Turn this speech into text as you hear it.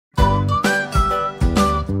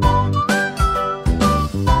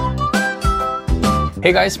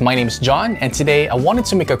Hey guys, my name is John, and today I wanted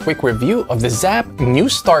to make a quick review of the ZAAP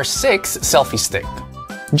NUSTAR6 Selfie Stick.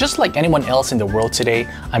 Just like anyone else in the world today,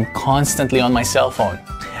 I'm constantly on my cell phone.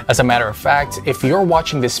 As a matter of fact, if you're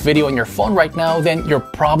watching this video on your phone right now, then you're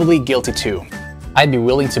probably guilty too. I'd be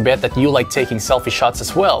willing to bet that you like taking selfie shots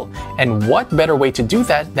as well, and what better way to do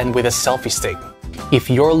that than with a selfie stick? If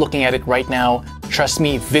you're looking at it right now, trust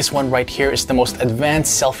me, this one right here is the most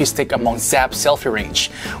advanced selfie stick among ZAAP selfie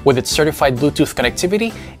range. With its certified Bluetooth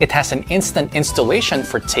connectivity, it has an instant installation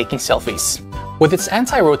for taking selfies. With its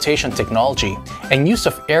anti-rotation technology and use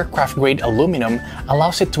of aircraft-grade aluminum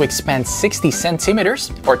allows it to expand 60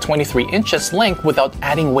 centimeters or 23 inches length without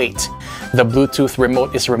adding weight. The Bluetooth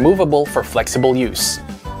remote is removable for flexible use.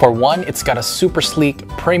 For one, it's got a super sleek,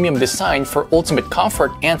 premium design for ultimate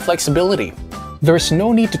comfort and flexibility. There's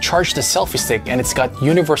no need to charge the selfie stick, and it's got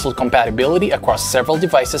universal compatibility across several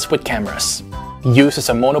devices with cameras. Use as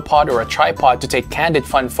a monopod or a tripod to take candid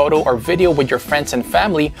fun photo or video with your friends and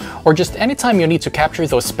family, or just anytime you need to capture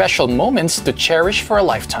those special moments to cherish for a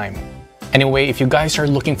lifetime. Anyway, if you guys are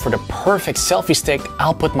looking for the perfect selfie stick,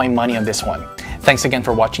 I'll put my money on this one. Thanks again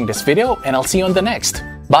for watching this video, and I'll see you on the next.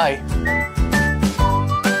 Bye!